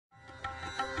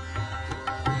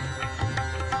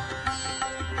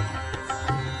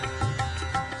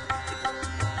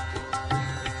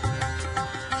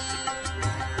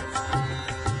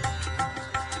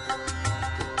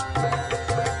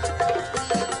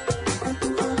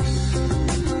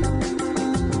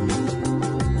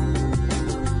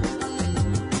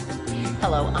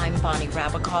I'm Bonnie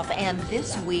Rabikoff, and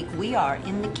this week we are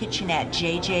in the kitchen at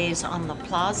JJ's on the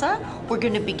Plaza. We're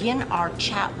going to begin our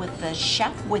chat with the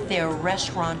chef, with their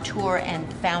restaurateur and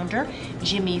founder,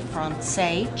 Jimmy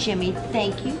Francais. Jimmy,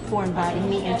 thank you for inviting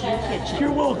me into your kitchen.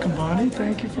 You're welcome, Bonnie.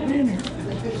 Thank you for being here.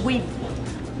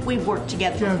 We've worked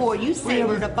together before. You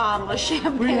savored a bottle of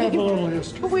champagne. We have a little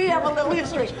history. We have a little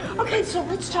history. Okay, so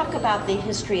let's talk about the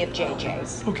history of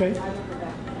JJ's. Okay.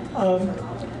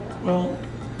 Well,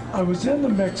 I was in the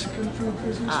Mexican food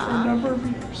business for a number of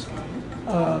years.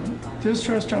 This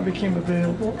restaurant became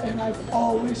available, and I've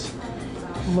always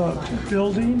loved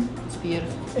building. It's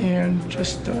beautiful. And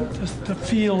just the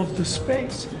feel of the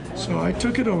space. So I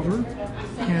took it over in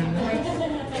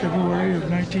February of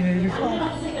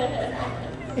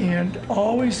 1985. And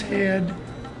always had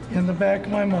in the back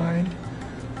of my mind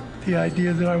the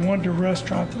idea that I wanted a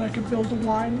restaurant that I could build a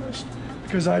wine list,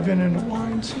 because I've been into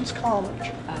wine since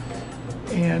college.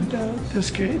 And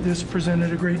this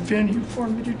presented a great venue for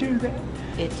me to do that.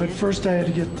 But first I had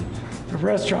to get the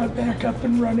restaurant back up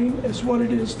and running as what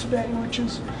it is today, which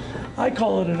is, I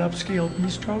call it an upscale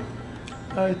bistro.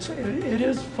 It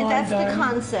is fine That's dining. the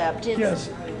concept. Yes,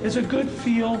 it's a good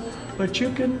feel, but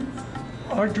you can,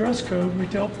 our dress code, we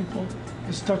tell people,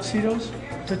 is tuxedos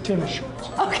to tennis shorts.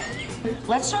 Okay.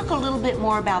 Let's talk a little bit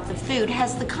more about the food.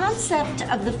 Has the concept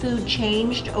of the food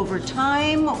changed over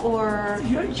time, or?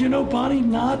 You know, Bonnie,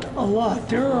 not a lot.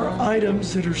 There are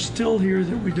items that are still here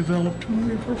that we developed when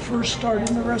we were first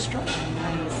starting the restaurant.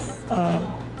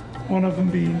 One of them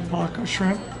being Paco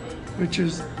shrimp, which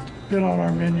has been on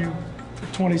our menu for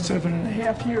 27 and a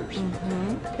half years.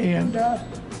 And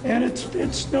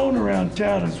it's known around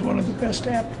town as one of the best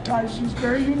appetizers,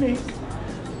 very unique.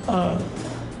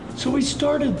 So we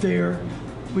started there.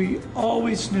 We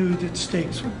always knew that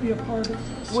steaks would be a part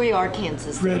of this. We are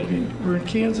Kansas City. Red meat. We're in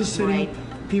Kansas City.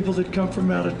 Right. People that come from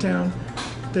out of town,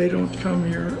 they don't come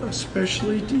here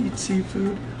especially to eat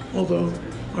seafood, although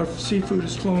our seafood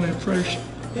is flown in fresh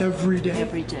every day.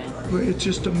 Every day. It's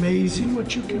just amazing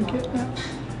what you can get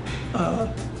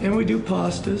now. And we do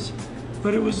pastas,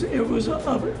 but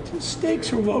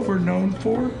steaks are what we're known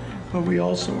for, but we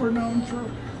also are known for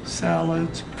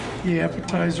salads, the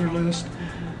appetizer list.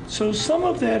 So some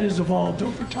of that has evolved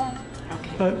over time.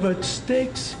 Okay. But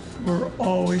steaks were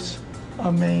always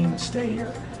a mainstay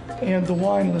here. And the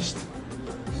wine list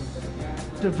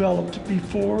developed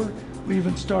before we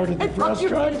even started the restaurant. You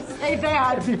were going to say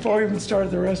that. Before we even started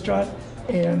the restaurant,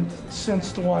 and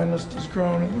since the wine list has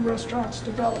grown and the restaurant's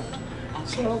developed.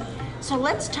 Okay. So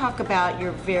let's talk about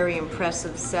your very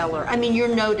impressive cellar. I mean, you're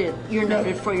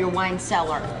noted for your wine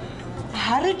cellar.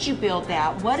 How did you build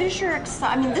that? What is your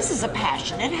I mean, this is a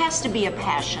passion. It has to be a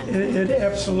passion. It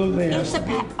absolutely has to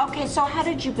be. Okay, so how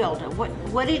did you build it?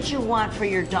 What did you want for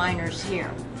your diners here?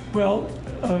 Well,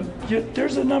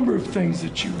 there's a number of things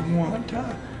that you want.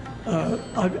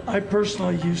 I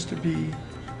personally used to be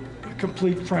a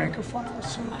complete Francophile,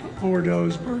 so Bordeaux,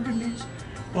 Burgundies.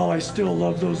 While I still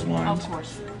love those wines, Of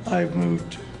course. I've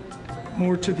moved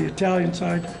more to the Italian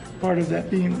side, part of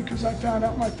that being because I found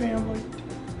out my family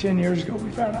 10 years ago,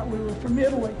 we found out we were from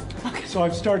Italy. Okay. So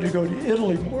I've started to go to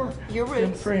Italy more than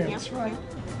roots, France, yeah. right?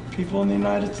 People in the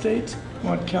United States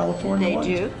want California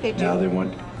wines. They do. Now they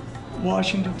want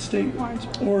Washington State wines,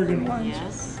 Oregon wines.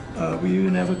 Yes. We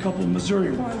even have a couple of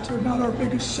Missouri wines. They're not our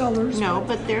biggest sellers. No,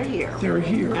 but they're here. They're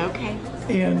here. Okay.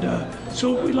 And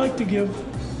so we like to give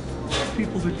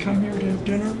people that come here to have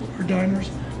dinner, or diners,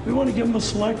 we want to give them a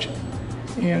selection.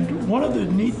 And one of the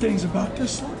neat things about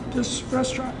this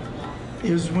restaurant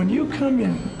is when you come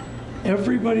in,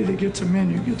 everybody that gets a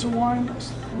menu gets a wine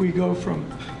list. We go from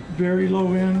very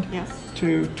low end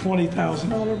to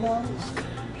 $20,000 bottles.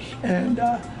 And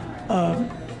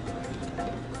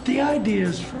the idea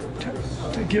is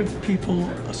to give people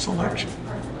a selection.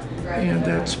 And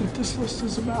that's what this list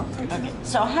is about. Okay.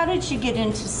 So how did you get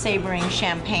into savoring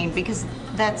champagne? Because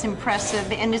that's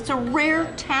impressive, and it's a rare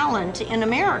talent in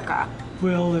America.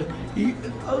 Well,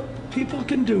 people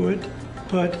can do it,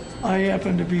 but I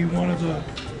happen to be one of the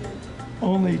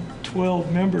only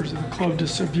 12 members of the Club de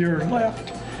Severe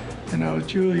left. You know,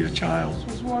 Julia Childs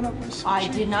was one of us. I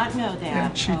did not know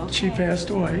that. And she passed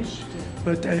away.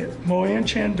 But Moët &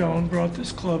 Chandon brought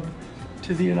this club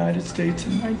to the United States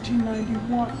in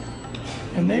 1991.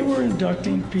 And they were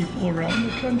inducting people around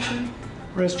the country,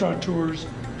 restaurateurs,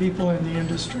 people in the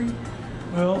industry.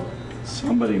 Well,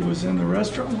 somebody was in the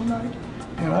restaurant one night,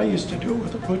 and I used to do it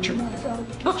with a butcher knife out of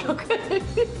the kitchen. Okay.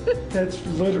 That's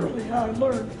literally how I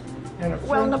learned. And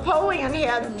Well, Napoleon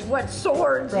had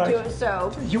swords Right. do it,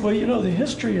 so. Well, you know, the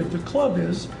history of the club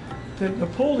is that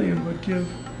Napoleon would give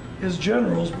his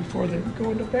generals, before they would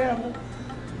go into battle,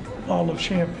 bottle of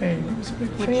champagne. He was a big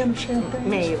fan of champagne.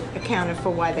 May have accounted for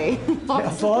why they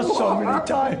lost, Lost so many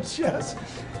times, yes.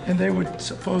 And they would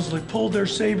supposedly pull their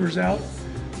sabers out,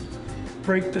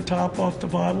 break the top off the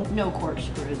bottle. No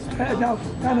corkscrews. No,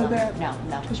 none of that. No.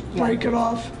 Just break it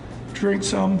off, drink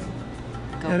some,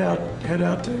 head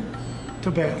out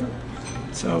to battle.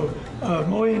 So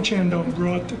Moy and Chandon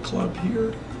brought the club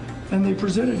here, and they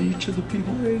presented each of the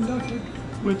people they inducted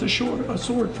with a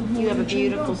sword from Moy You have a and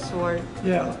beautiful Chandon. sword.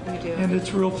 Yeah, You do. and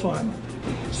it's real fun.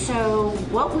 So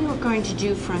what we were going to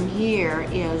do from here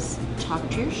is talk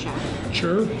to your chef.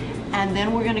 Sure. And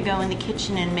then we're going to go in the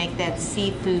kitchen and make that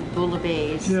seafood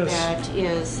bouillabaisse. Yes. That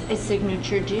is a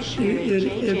signature dish here at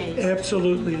It JJ's.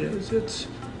 absolutely is. It's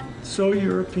so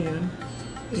European,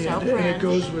 and it French.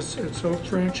 goes with, it's so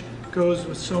French, goes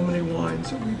with so many wines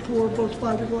that we pour both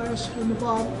by the glass and the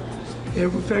bottle. And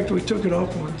in fact, we took it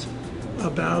off once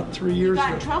about 3 years You got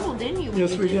ago. in trouble, didn't you? When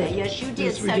Yes, you we did that? did. Yes, you did.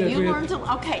 Yes, we So did. you We had- learned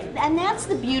to. Okay, and that's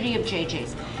the beauty of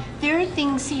JJ's. There are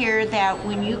things here that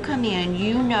when you come in,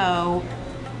 you know.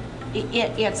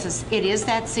 It is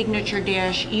that signature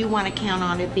dish. You want to count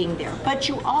on it being there. But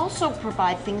you also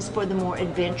provide things for the more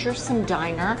adventuresome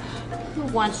diner who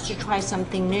wants to try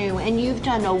something new. And you've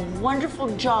done a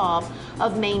wonderful job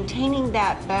of maintaining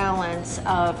that balance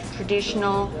of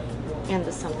traditional and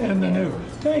the something And the new. new.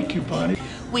 Thank you, Bonnie.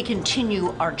 We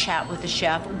continue our chat with the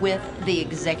chef, with the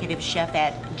executive chef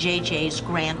at JJ's,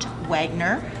 Grant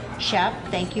Wagner. Chef,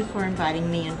 thank you for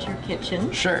inviting me into your kitchen.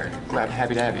 Sure,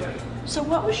 happy to have you. So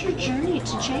what was your journey to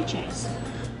JJ's?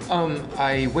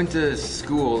 I went to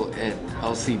school at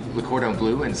LC Le Cordon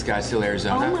Bleu in Scottsdale,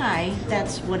 Arizona. Oh my,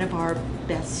 that's one of our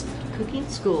best cooking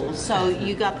schools. So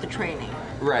you got the training.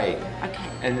 Right. Okay.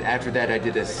 And after that, I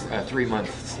did a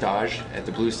 3-month stage at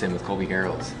the Blue Sim with Colby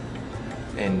Garrels.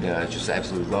 And just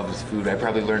absolutely loved his food. I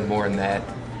probably learned more in that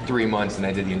 3 months than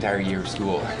I did the entire year of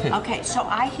school. Okay, so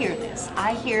I hear this.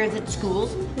 I hear that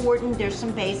school's important. There's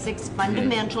some basics,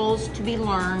 fundamentals to be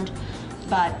learned.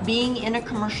 But being in a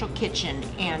commercial kitchen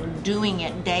and doing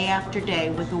it day after day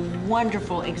with a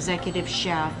wonderful executive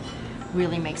chef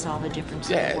really makes all the difference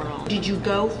in Yeah. the world. Did you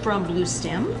go from Blue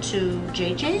Stem to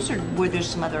JJ's, or were there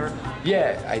some other?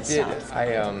 Yeah, I did. Stuff.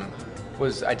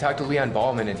 I talked to Leon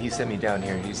Ballman, and he sent me down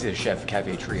here. He's a chef at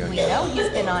Cafe Trio. We know he's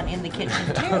been on In the Kitchen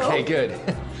too. Okay, good.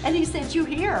 And he sent you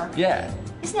here. Yeah.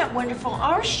 Isn't that wonderful?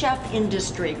 Our chef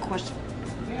industry, of course,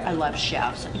 I love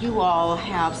chefs. You all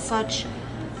have such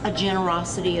a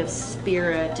generosity of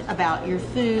spirit about your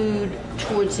food,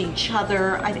 towards each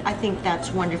other. I think that's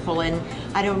wonderful, and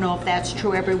I don't know if that's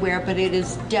true everywhere, but it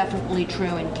is definitely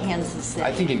true in Kansas City.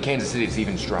 I think in Kansas City it's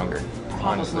even stronger.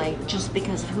 Probably, Honestly. just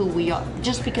because of who we are,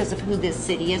 just because of who this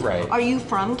city is. Right. Are you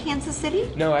from Kansas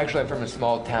City? No, actually, I'm from a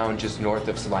small town just north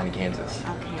of Salina, Kansas,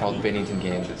 Okay. called Bennington,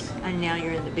 Kansas. And now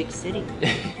you're in the big city.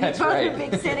 That's You're right. in the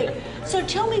big city. So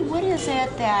tell me, what is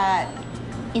it that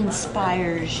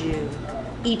inspires you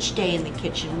each day in the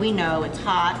kitchen? We know it's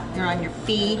hot, you're on your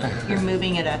feet, you're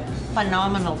moving at a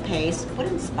phenomenal pace. What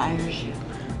inspires you?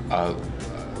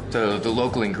 The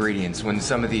local ingredients. When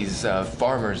some of these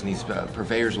farmers and these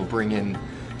purveyors will bring in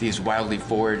these wildly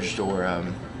foraged or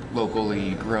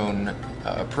locally grown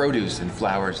produce and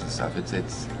flowers and stuff,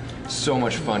 it's so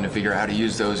much fun to figure out how to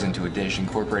use those into a dish,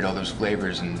 incorporate all those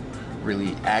flavors, and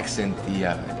really accent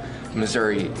the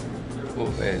Missouri.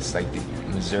 Well, it's like the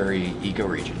Missouri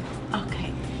ecoregion.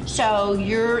 Okay. So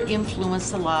you're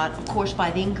influenced a lot, of course,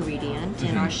 by the ingredient,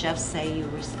 and our chefs say you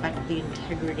respect the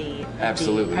integrity of,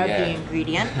 Absolutely, the yeah.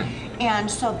 ingredient. And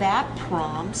so that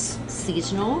prompts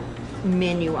seasonal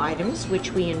menu items,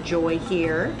 which we enjoy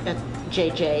here at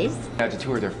JJ's. I got to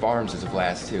tour their farms as a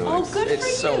blast too. Oh, it's, good it's for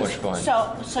you. so much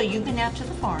fun. So you've been out to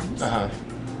the farms, Uh-huh.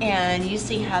 and you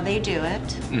see how they do it.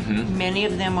 Mm-hmm. Many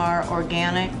of them are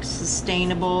organic,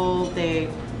 sustainable.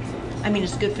 I mean,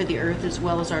 it's good for the earth as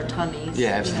well as our tummies.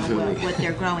 Yeah, You know, absolutely. what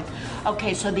they're growing.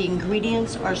 Okay, so the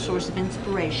ingredients are a source of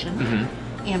inspiration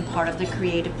Mm-hmm. and part of the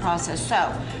creative process.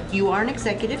 So you are an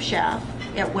executive chef.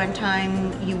 At one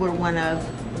time, you were one of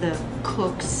the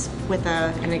cooks with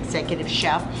an executive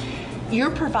chef. You're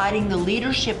providing the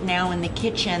leadership now in the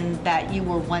kitchen that you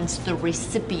were once the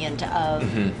recipient of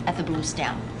at the Blue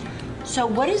Stem. So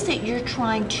what is it you're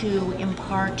trying to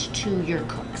impart to your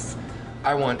cooks?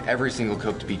 I want every single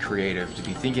cook to be creative, to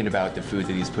be thinking about the food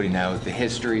that he's putting out, the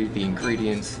history, the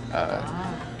ingredients,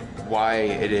 why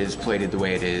it is plated the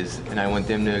way it is, and I want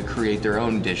them to create their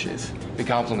own dishes. The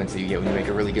compliments that you get when you make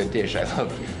a really good dish, I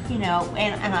love. You know,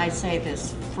 and I say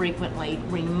this frequently,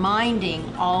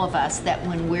 reminding all of us that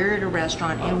when we're at a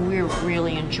restaurant and we're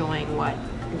really enjoying what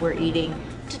we're eating,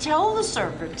 to tell the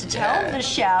server, to tell the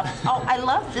chef, oh, I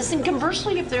love this. And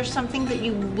conversely, if there's something that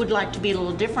you would like to be a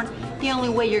little different, the only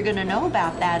way you're going to know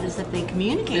about that is if they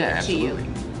communicate it to you.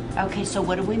 Okay, so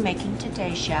what are we making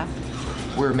today, chef?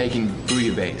 We're making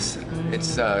bouillabaisse.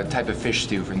 It's a type of fish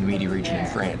stew from the Midi region in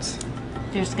France.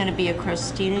 There's going to be a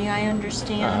crostini, I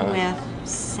understand, with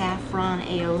saffron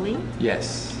aioli.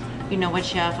 Yes. You know what,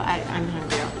 chef? I'm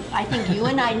hungry. I think you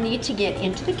and I need to get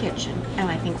into the kitchen, and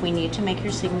I think we need to make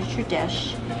your signature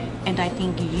dish, and I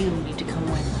think you need to come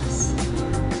with us.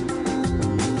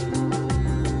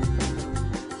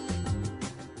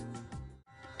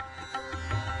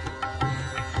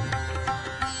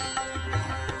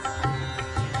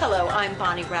 Hello, I'm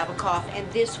Bonnie Rabikoff, and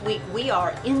this week we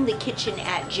are in the kitchen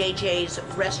at JJ's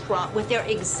restaurant with their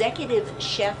executive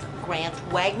chef, Grant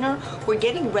Wagner. We're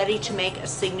getting ready to make a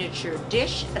signature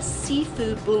dish, a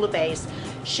seafood bouillabaisse.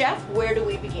 Chef, where do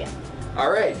we begin?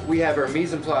 All right, we have our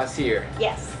mise en place here.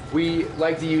 Yes. We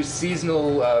like to use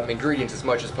seasonal ingredients as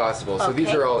much as possible. So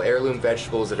these are all heirloom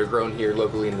vegetables that are grown here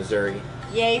locally in Missouri.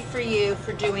 Yay for you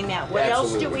for doing that. What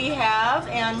else do we have?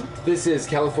 And this is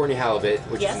California halibut,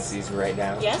 which is in season right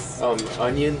now. Yes.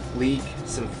 Onion, leek,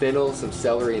 some fennel, some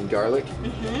celery, and garlic.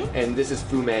 And this is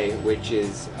fumet, which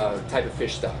is a type of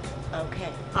fish stock. Okay.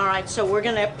 All right, so we're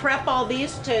going to prep all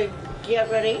these to get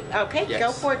ready. Okay,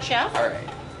 go for it, chef. All right.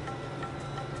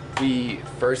 We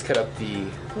first cut up the...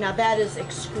 Now that is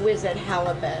exquisite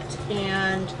halibut,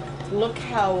 and look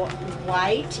how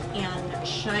white and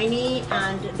shiny,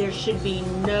 and there should be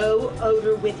no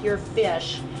odor with your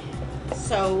fish.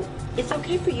 So it's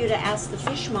okay for you to ask the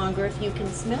fishmonger if you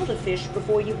can smell the fish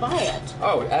before you buy it.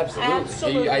 Oh, absolutely.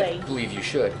 Absolutely. I believe you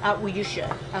should. Well, you should.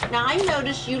 Now, I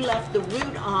noticed you left the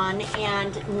root on,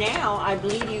 and now I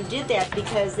believe you did that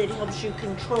because it helps you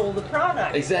control the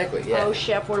product. Exactly, yeah. Oh,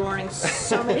 chef, we're learning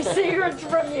so many secrets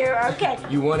from you. Okay.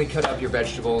 You want to cut up your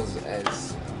vegetables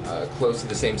as close to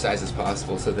the same size as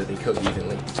possible so that they cook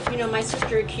evenly. You know, my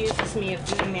sister accuses me of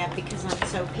doing that because I'm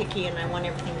so picky and I want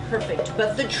everything perfect.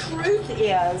 But the truth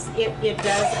is, it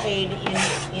does aid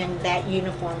in that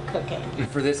uniform cooking.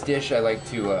 For this dish, I like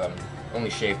to only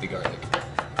shave the garlic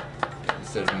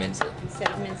instead of mince it. Instead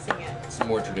of mincing it. It's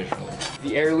more traditional.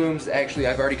 The heirlooms, actually,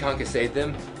 I've already concassed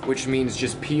them, which means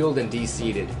just peeled and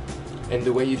de-seeded. And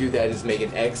the way you do that is make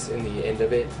an X in the end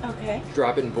of it. Okay.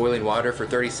 Drop it in boiling water for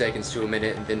 30 seconds to a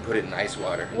minute, and then put it in ice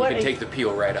water. You can take the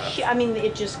peel right off. I mean,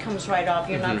 it just comes right off.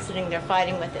 You're not sitting there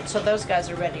fighting with it. So those guys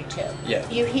are ready too. Yeah.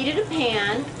 You heated a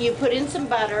pan. You put in some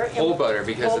butter. Whole butter,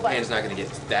 because the pan's not going to get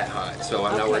that hot. So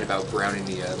I'm not worried about browning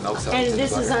the milk solids. And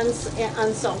this is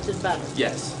unsalted butter.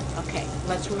 Yes. Okay.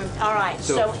 Let's remember. All right.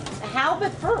 So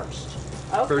halibut first.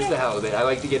 Okay. First the halibut. I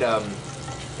like to get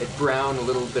it brown, a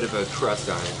little bit of a crust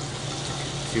on it.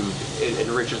 It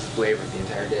enriches the flavor of the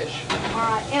entire dish. All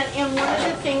right, and one of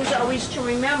the things always to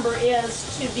remember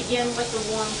is to begin with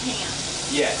a warm pan.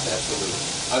 Yes, absolutely.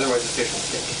 Otherwise the fish will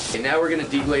stick. And now we're going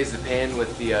to deglaze the pan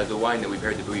with the wine that we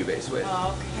paired the bouillabaisse with.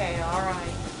 Okay, all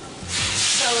right.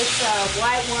 So it's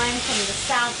white wine from the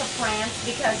south of France,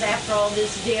 because after all,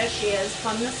 this dish is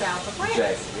from the south of France.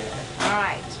 Exactly, yeah. All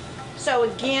right. So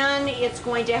again, it's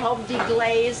going to help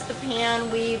deglaze the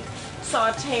pan. We've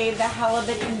sauteed the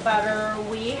halibut in butter.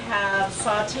 We have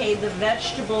sauteed the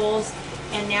vegetables,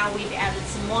 and now we've added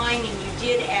some wine, and you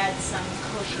did add some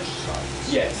kosher salt.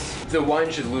 Yes. The wine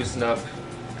should loosen up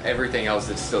everything else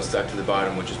that's still stuck to the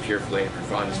bottom, which is pure flavor,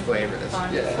 Fonda's flavor.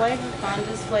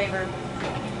 Fonda's flavor.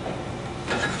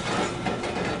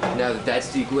 Now that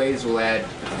that's deglaze, we'll add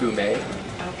fumet.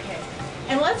 Okay.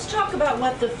 And let's talk about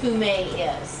what the fumet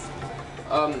is.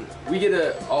 We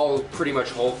get all pretty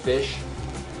much whole fish.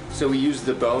 So we use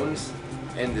the bones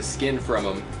and the skin from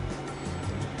them.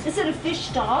 Is it a fish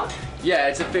stock? Yeah,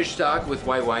 it's a fish stock with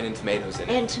white wine and tomatoes in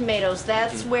it. And tomatoes,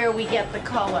 that's where we get the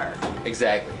color.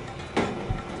 Exactly.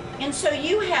 And so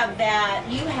you have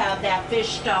that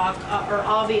fish stock, or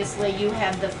obviously you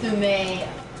have the fumet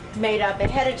made up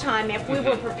ahead of time. If we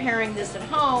were preparing this at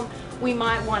home, we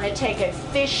might want to take a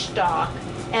fish stock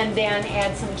and then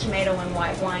add some tomato and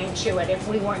white wine to it if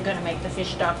we weren't going to make the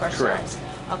fish stock ourselves. Correct.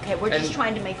 Okay, we're just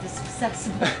trying to make this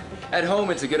accessible. At home,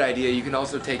 it's a good idea. You can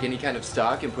also take any kind of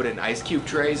stock and put it in ice cube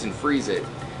trays and freeze it.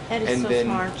 That is and so then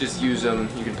smart. just use them.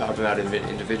 You can pop them out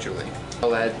individually.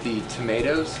 I'll add the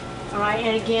tomatoes. All right,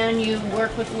 and again, you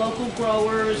work with local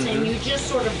growers, and you just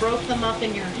sort of broke them up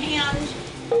in your hand,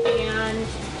 and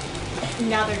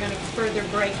now they're going to further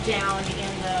break down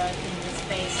in the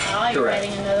space. Oh, you're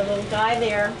adding another little guy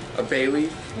there. A bay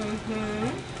leaf.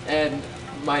 And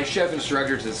my chef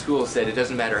instructors at school said it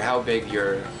doesn't matter how big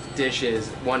your dish is,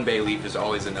 one bay leaf is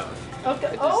always enough.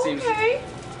 Okay. Okay.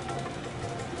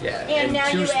 Yeah, And now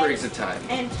two you sprigs add, of thyme.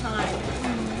 And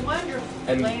thyme. Wonderful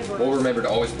And flavor. we'll remember to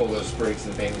always pull those sprigs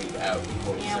of bay leaf out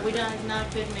before we Yeah, serve we it. don't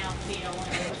not good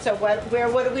mouthfeel. So what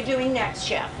are we doing next,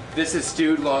 Chef? This is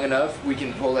stewed long enough. We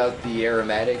can pull out the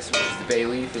aromatics, which is the bay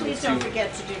leaf. And Please the don't two...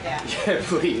 forget to do that. Yeah,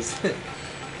 please. And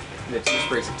the 2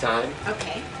 sprigs of thyme.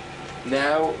 Okay.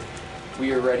 Now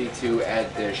we are ready to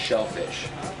add the shellfish.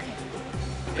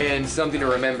 Okay. And something to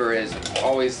remember is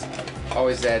always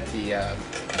add the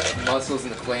mussels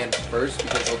and the clams first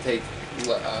because they'll take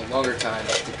longer time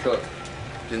to cook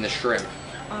than the shrimp.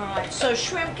 All right, so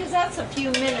shrimp, because that's a few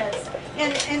minutes.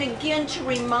 And again, to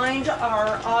remind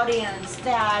our audience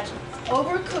that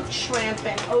overcooked shrimp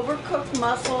and overcooked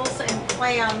mussels and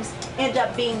clams end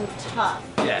up being tough.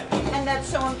 Yeah. And that's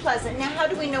so unpleasant. Now, how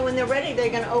do we know when they're ready? They're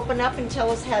going to open up and tell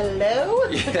us hello?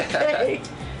 Yeah.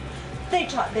 They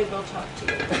will talk to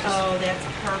you. Oh, that's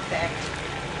perfect.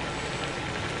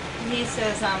 He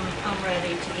says I'm ready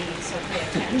to eat, so pay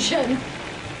attention.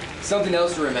 Something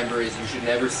else to remember is you should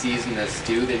never season a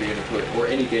stew that you're going to put, or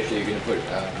any dish that you're going to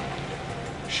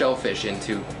put shellfish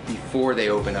into before they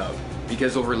open up,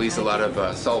 because they'll release a lot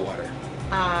of salt water.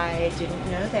 I didn't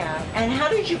know that. And how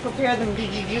did you prepare them?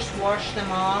 Did you just wash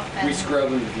them off? And We scrub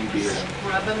them and debeer them.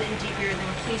 Scrub them and debeer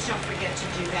them. Please don't forget to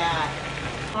do that.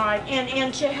 All right,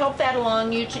 and to help that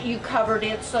along, you covered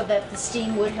it so that the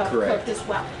steam would help Correct. cook as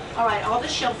well. All right, all the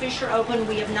shellfish are open.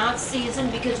 We have not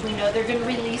seasoned because we know they're going to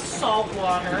release salt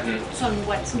water. Mm-hmm. So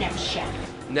what's next, Chef?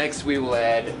 Next we will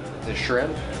add the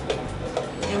shrimp.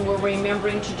 And we're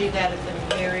remembering to do that at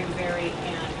the very, very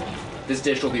end. This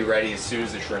dish will be ready as soon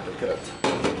as the shrimp are cooked.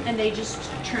 And they just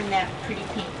turn that pretty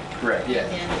pink. Correct, yeah.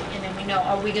 And then we know,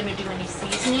 are we going to do any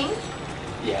seasoning?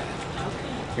 Yeah.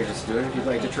 Okay. Here, just do it if you'd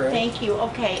like to try. Thank you.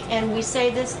 Okay, and we say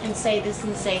this and say this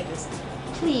and say this.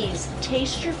 Please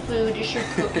taste your food as you're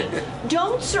cooking.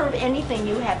 Don't serve anything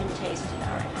you haven't tasted.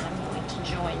 All right, I'm going to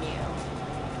join you.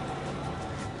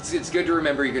 It's good to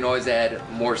remember you can always add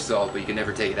more salt, but you can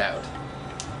never take it out.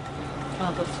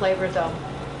 Oh, the flavor though,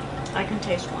 I can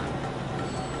taste one.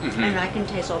 And I can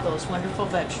taste all those wonderful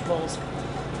vegetables.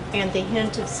 And the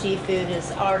hint of seafood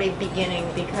is already beginning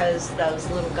because those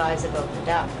little guys have opened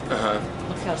up.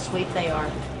 Look how sweet they are.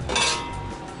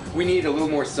 We need a little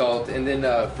more salt, and then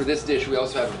for this dish we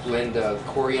also have a blend of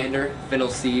coriander, fennel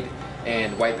seed,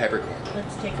 and white peppercorn.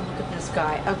 Let's take a look at this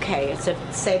guy. Okay, so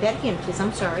say that again, please.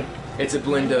 I'm sorry. It's a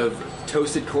blend of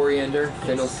toasted coriander,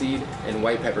 fennel seed, and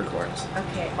white peppercorns.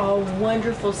 Okay, all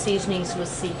wonderful seasonings with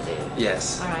seafood.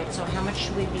 Yes. All right, so how much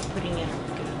should we be putting in?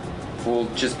 We'll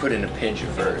just put in a pinch at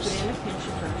first. Put in a pinch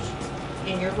of first.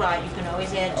 And you're right, you can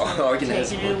always add to Oh, I can add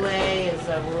some taking it more. away is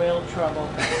a real trouble.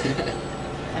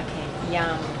 Okay,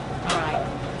 yum. All right.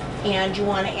 And you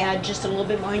want to add just a little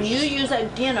bit more. And you use,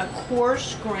 again, a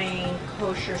coarse grain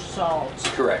kosher salt.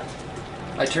 Correct.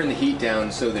 I turn the heat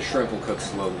down so the shrimp will cook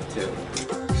slowly too.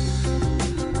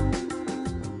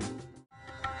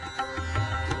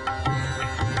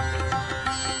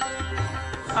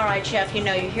 All right, Chef, you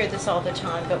know you hear this all the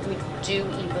time, but we do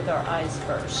eat with our eyes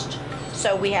first.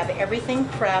 So we have everything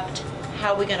prepped.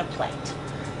 How are we going to plate?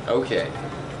 Okay.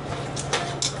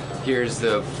 Here's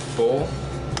the bowl.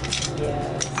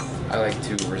 Yes. I like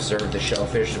to reserve the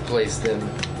shellfish to place them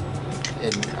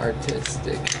in an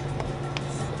artistic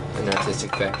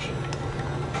fashion.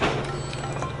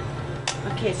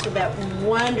 Okay, so that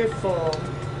wonderful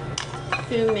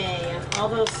fume and all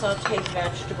those sauteed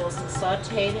vegetables and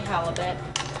sauteed halibut,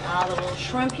 the little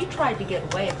shrimp. You tried to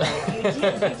get away with it.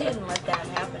 You didn't let that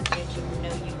happen, did you?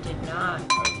 No, you did not.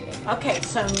 Okay. Okay,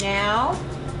 so now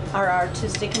our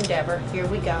artistic endeavor. Here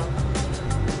we go.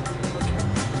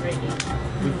 Ready?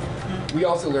 We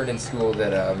also learned in school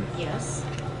that Yes.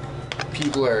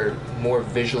 people are more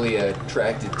visually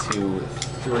attracted to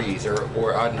threes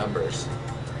or odd numbers.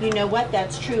 You know what?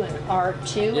 That's true in art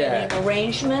too. Yeah. And in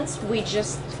arrangements, we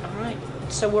just, all right.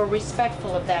 So we're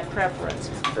respectful of that preference.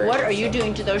 Very What much are you so.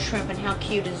 doing to those shrimp and how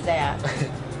cute is that?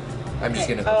 I'm just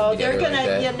gonna put Oh, them they're together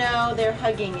gonna, like you know, they're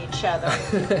hugging each other.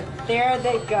 There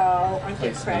they go. Aren't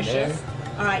they Place them there. precious?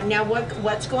 All right, now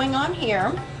what's going on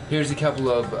here? Here's a couple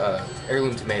of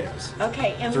heirloom tomatoes.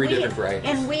 Okay, and Three different varieties.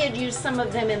 And we had used some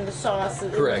of them in the sauce,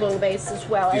 in the Correct. little base as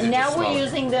well. These And are now just we're smaller.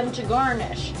 using them to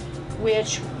garnish,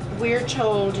 which we're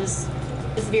told is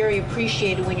very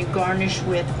appreciated when you garnish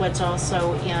with what's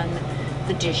also in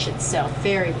the dish itself.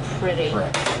 Very pretty.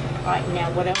 Correct. All right, now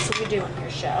what else are we doing here,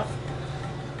 Chef?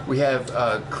 We have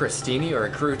a crostini or a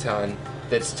crouton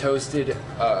that's toasted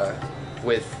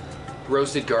with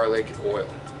roasted garlic oil.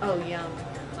 Oh, yum.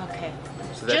 Okay.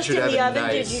 So that Just should in have the a oven,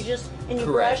 nice- did you just, and you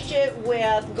Correct. brushed it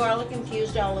with garlic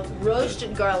infused olive,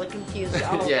 roasted garlic infused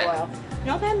olive Yeah. oil.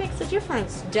 No, that makes a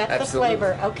difference. Depth Absolutely. of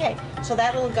flavor. Okay, so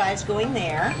that little guy's going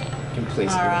there. You can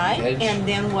place it All on right, the edge. and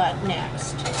then what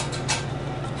next?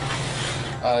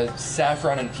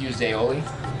 Saffron infused aioli.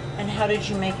 And how did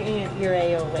you make your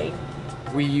aioli?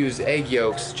 We use egg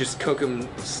yolks, just cook them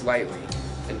slightly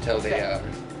until they Okay.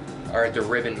 are the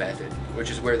ribbon method, which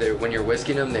is where they, when you're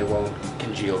whisking them, they won't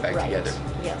congeal back Right. together.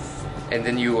 Yes. And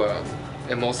then you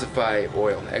emulsify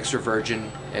oil, extra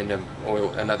virgin, and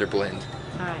oil, another blend.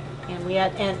 All right, and we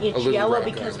had, and it's little yellow raw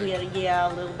because we garlic.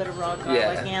 had, a little bit of raw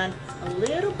garlic and a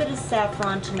little bit of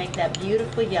saffron to make that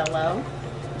beautiful yellow.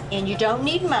 And you don't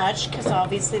need much because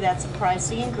obviously that's a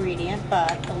pricey ingredient,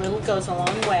 but a little goes a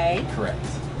long way. Correct.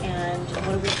 And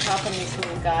what are we topping this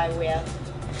little guy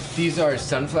with? These are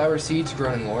sunflower seeds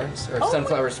grown in Lawrence, or Oh,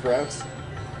 sunflower sprouts.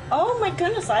 Oh my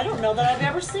goodness, I don't know that I've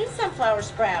ever seen sunflower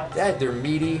sprouts. Yeah, they're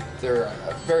meaty. They're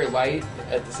very light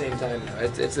at the same time.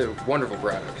 It's a wonderful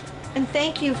product. And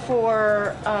thank you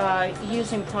for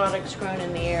using products grown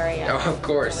in the area. Oh, of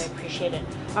course. Really appreciate it.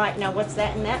 All right, now what's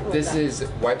that in that little This guy? is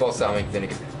white balsamic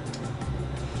vinegar.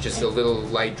 Just a little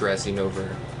light dressing over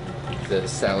the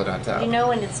salad on top. You know,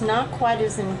 and it's not quite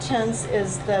as intense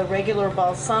as the regular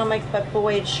balsamic, but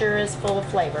boy, it sure is full of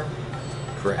flavor.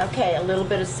 Correct. Okay, a little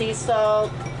bit of sea salt,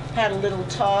 had a little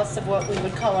toss of what we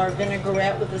would call our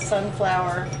vinaigrette with the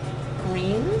sunflower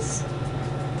greens.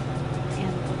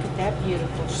 And look at that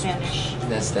beautiful finish.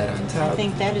 That's that on I top.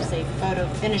 think that is a photo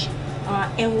finish.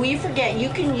 And we forget, you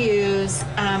can use,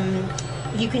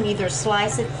 you can either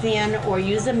slice it thin or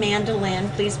use a mandolin.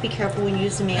 Please be careful when you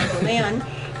use a mandolin.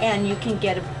 And you can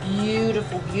get a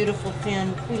beautiful, beautiful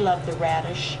thin. We love the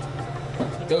radish. You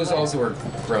know Those what? also are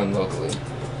grown locally.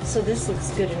 So this looks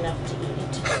good enough to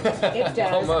eat. It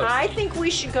does. Almost. I think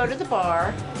we should go to the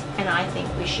bar, and I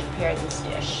think we should pair this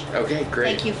dish. Okay, great.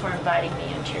 Thank you for inviting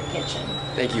me into your kitchen.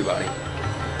 Thank you, Bonnie.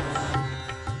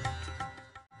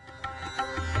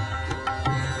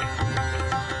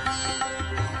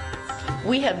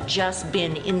 We have just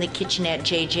been in the kitchen at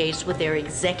JJ's with their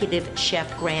executive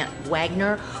chef Grant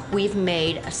Wagner. We've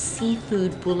made a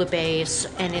seafood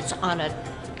bouillabaisse, and it's on a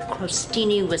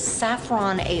crostini with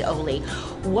saffron aioli.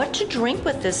 What to drink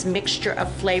with this mixture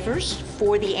of flavors?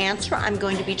 For the answer, I'm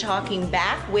going to be talking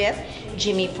back with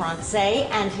Jimmy Francais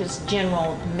and his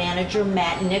general manager,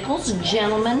 Matt Nichols.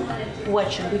 Gentlemen,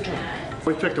 what should we drink?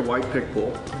 We picked a white pig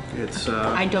bull. It's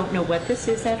I don't know what this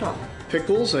is at all. pig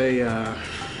bull's a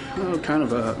kind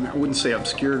of a, I wouldn't say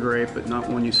obscure grape, but not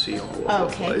one you see all over the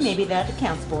Okay, place. maybe that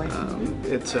accounts for it.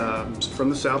 It's from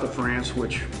the south of France,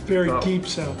 which Very deep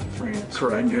south of France.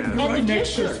 Correct, Right, yeah. And the right next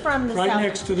dish to is from the right south.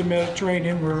 next to the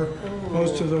Mediterranean, where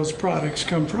most of those products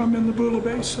come from in the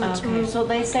bouillabaisse. So it's a Okay, real- so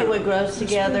they say what grows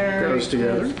together. goes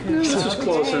together. Yeah, this is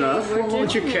close Okay, enough. we're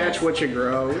What you doing catch, this. what you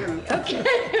grow. Yeah. Okay,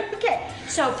 okay.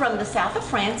 So from the south of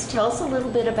France, tell us a little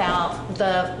bit about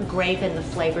the grape and the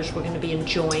flavors we're going to be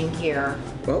enjoying here.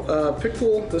 Well, pig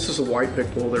bull, this is a white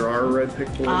pig bull. There are red pig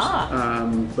bulls.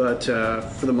 But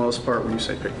for the most part, when you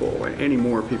say pig bull, any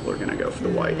more people are going to go for the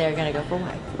white. They're going to go for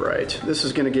white. Right. This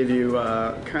is going to give you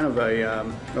kind of a,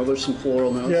 well, there's some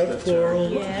floral notes. Yeah, that, floral,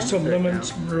 Yeah. some There you lemon, go.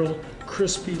 some real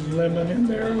crispy lemon in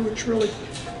there, which really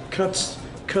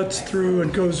cuts through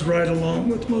and goes right along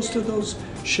with most of those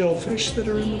shellfish that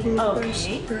are in the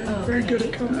bouillabaisse. Okay, Very good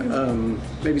at coming.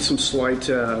 Maybe some slight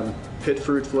pit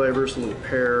fruit flavors, a little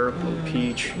pear, a little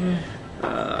peach.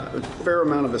 A fair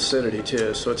amount of acidity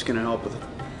too, so it's going to help with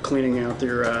cleaning out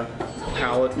your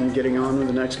palate and getting on to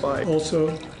the next bite.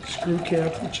 Also, screw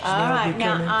cap, which is All now right,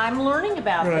 becoming. now I'm learning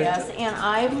about Right. this, and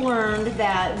I've learned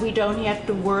that we don't have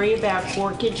to worry about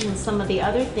corkage and some of the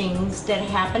other things that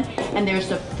happen. And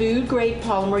there's a food grade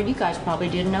polymer. You guys probably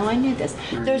didn't know I knew this.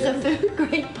 There's a food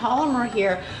grade polymer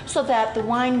here so that the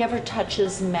wine never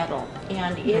touches metal.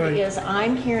 And it Right. is,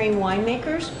 I'm hearing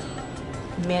winemakers,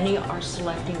 many are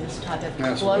selecting this type of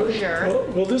Absolutely. closure.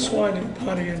 Well, this wine, and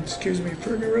Bonnie, and excuse me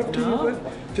for interrupting No. you,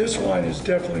 but this wine is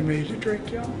definitely made to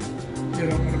drink, young. You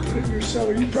don't want to put it in your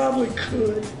cellar. You probably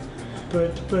could,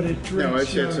 but it drinks No,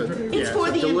 it's young. a, very- It's for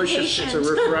a the delicious, it's a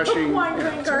impatient refreshing. wine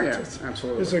drinker. Yes,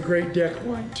 absolutely. It's a great deck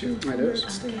wine too. It is.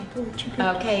 Standpoint. You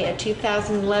can- Okay, a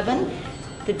 2011.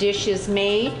 The dish is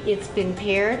made, it's been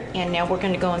paired, and now we're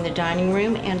going to go in the dining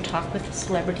room and talk with the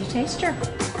celebrity taster.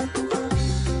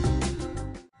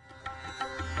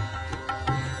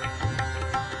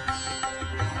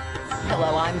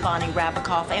 Pillow. I'm Bonnie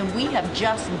Rabikoff, and we have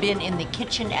just been in the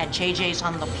kitchen at JJ's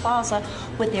on the Plaza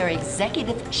with their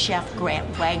executive chef, Grant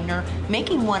Wagner,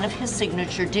 making one of his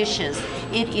signature dishes.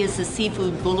 It is a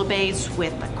seafood bouillabaisse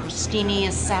with a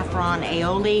crostini, saffron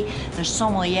aioli. The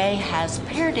sommelier has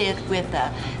paired it with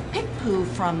a pic-pou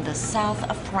from the south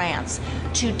of France.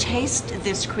 To taste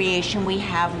this creation, we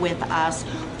have with us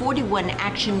 41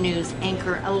 Action News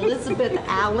anchor Elizabeth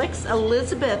Alex.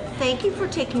 Elizabeth, thank you for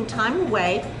taking time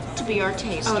away to be our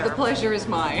taster. Oh, the pleasure is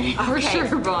mine, for Okay.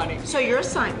 sure, Bonnie. So your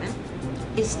assignment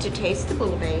is to taste the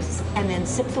bouillabaisse and then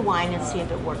sip the wine and see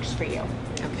if it works for you.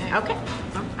 Okay. Okay.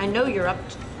 I know you're up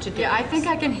to do Yeah, I this. think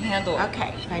I can handle it.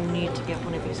 Okay. I need to get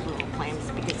one of these little clams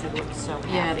because they look so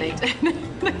happy. Yeah, they did.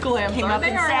 The clams Came are, up they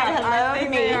and are said happy. hello I to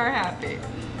think me. they are happy.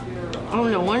 Oh,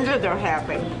 no wonder they're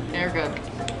happy. They're good.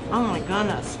 Oh my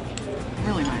goodness.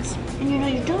 Really nice. And you know,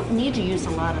 you don't need to use a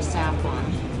lot of saffron.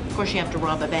 Of course, you have to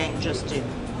rob a bank just to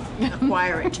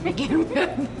acquire it to begin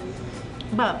with.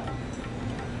 But,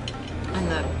 and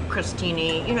the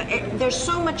crostini, you know, there's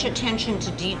so much attention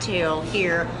to detail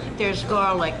here. There's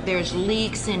garlic, there's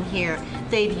leeks in here.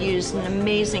 They've used an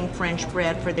amazing French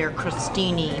bread for their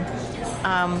crostini.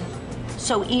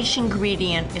 So each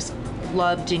ingredient is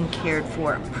loved and cared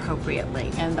for appropriately.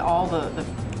 And all the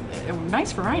a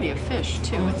nice variety of fish,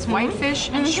 too. It's whitefish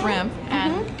and shrimp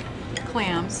and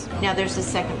clams. Now there's a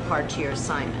second part to your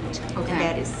assignment. Okay. And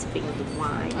that is sipping the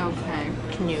wine. Okay.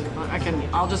 Can you?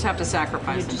 I'll just have to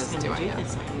sacrifice You're and just just going do to it. do Yeah.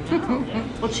 this. I know.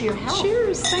 Well, to your health.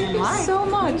 Cheers. Thank and you life. so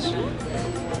much.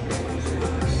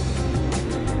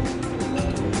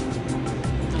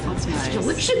 That's nice.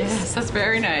 delicious. Yes, that's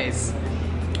very nice.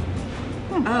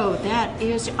 Oh, that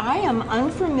is. I am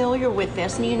unfamiliar with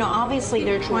this, and you know, obviously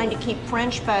they're trying to keep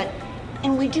French,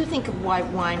 and we do think of white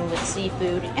wine with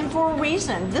seafood, and for a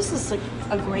reason. This is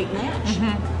a great match.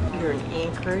 You're an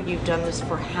anchor. You've done this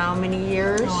for how many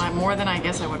years? Well, more than I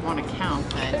guess I would want to count,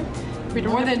 but We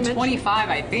don't more have to than mention- 25,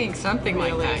 I think, something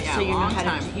like Really? that. Yeah, So you know long how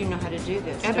time. you know how to do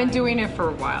this. I've been don't you? doing it for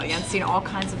a while. Yeah, I've seen all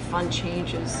kinds of fun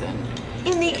changes and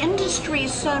In the industry,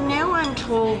 so now I'm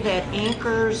told that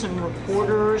anchors and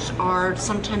reporters are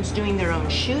sometimes doing their own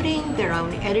shooting, their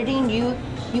own editing. You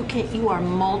are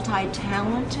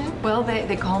multi-talented. well,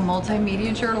 they call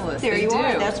multimedia journalists. There They you do.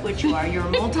 are. That's what you are. You're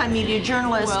a multimedia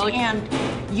journalist, Well, and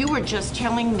you were just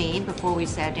telling me before we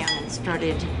sat down and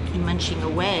started munching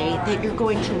away that you're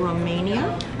going to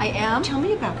Romania. I am. Tell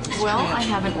me about this. Well, trip. I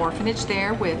have an orphanage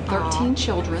there with 13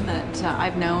 children that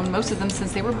I've known, most of them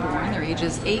since they were born. They're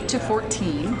ages 8 to 14.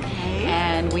 Okay.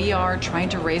 And we are trying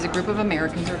to raise a group of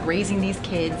Americans who are raising these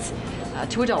kids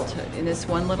to adulthood in this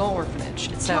one little orphanage.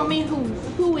 So, Tell me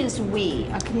who is we?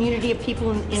 A community of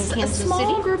people in a Kansas small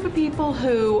City? group of people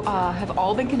who have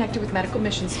all been connected with Medical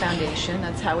Missions Foundation.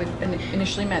 That's how we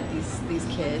initially met these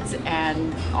kids,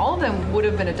 and all of them would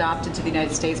have been adopted to the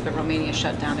United States, but Romania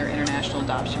shut down their international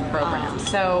adoption program.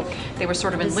 So they were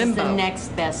sort of in This limbo. is the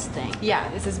next best thing. Yeah,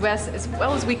 this is as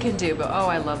well as we can do. But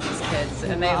I love these kids,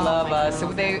 and they Oh, love my us. So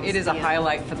God, it is a yeah.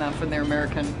 highlight for them, from their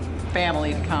American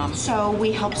family to come. So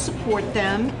we help support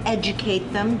them,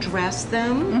 educate them, dress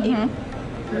them.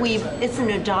 It's an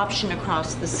adoption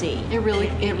across the sea. It really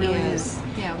is.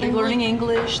 Yeah, they're And learning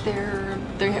English.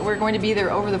 We're going to be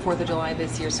there over the 4th of July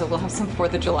this year, so we'll have some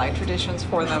 4th of July traditions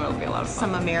for them. It'll be a lot of fun.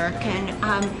 Some American.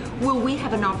 Will we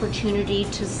have an opportunity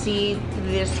to see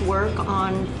this work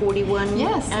on 41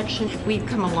 Yes. Action? We've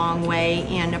come a long way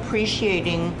in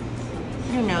appreciating,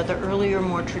 you know, the earlier,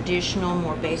 more traditional,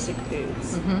 more basic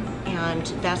foods. And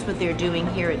that's what they're doing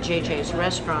here at JJ's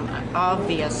restaurant,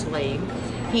 obviously.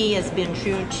 He has been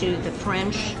true to the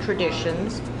French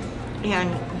traditions, and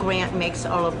Grant makes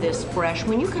all of this fresh.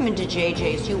 When you come into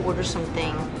JJ's, you order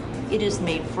something, it is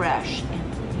made fresh,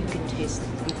 and you can taste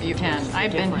it. You can. Taste the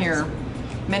I've been difference. here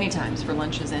many times for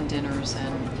lunches and dinners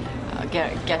and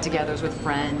get-togethers with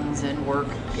friends and work.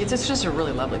 It's just a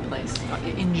really lovely place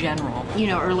in general. You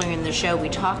know, earlier in the show, we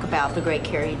talk about the great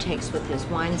care he takes with his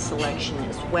wine selection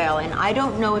as well. And I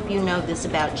don't know if you know this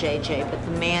about JJ, but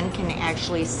the man can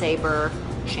actually savor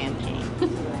champagne.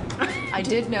 I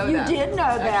did know You that. did know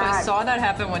Actually, I that. saw that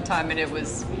happen one time, and it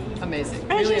was amazing.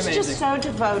 And Really he's amazing. just so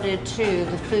devoted to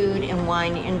the food and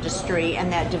wine industry,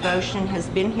 and that devotion has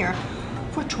been here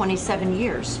for 27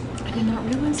 years. I did not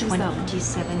realize it was that.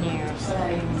 27 years.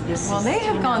 And this Well, is, they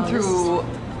have you gone know, through.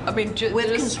 I mean, with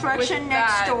just construction with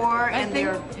next that, door, I and think-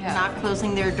 they're yeah. not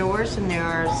closing their doors, and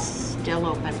they're still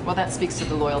open. Well, that speaks to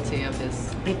the loyalty of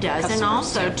his. It does, and customers,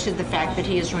 also too. to the fact that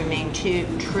he has remained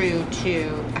true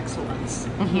to excellence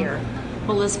here.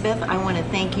 Well, Elizabeth, I want to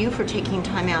thank you for taking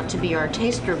time out to be our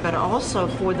taster, but also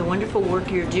for the wonderful work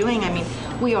you're doing. I mean,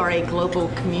 we are a global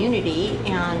community,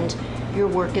 and your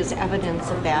work is evidence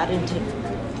of that, and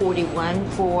to 41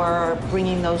 for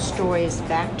bringing those stories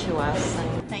back to us.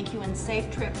 And thank you, and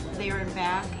safe trip there and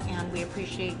back, and we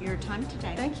appreciate your time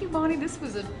today. Thank you, Bonnie. This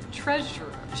was a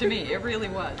treasure to me. It really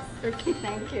was. Okay,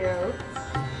 thank you.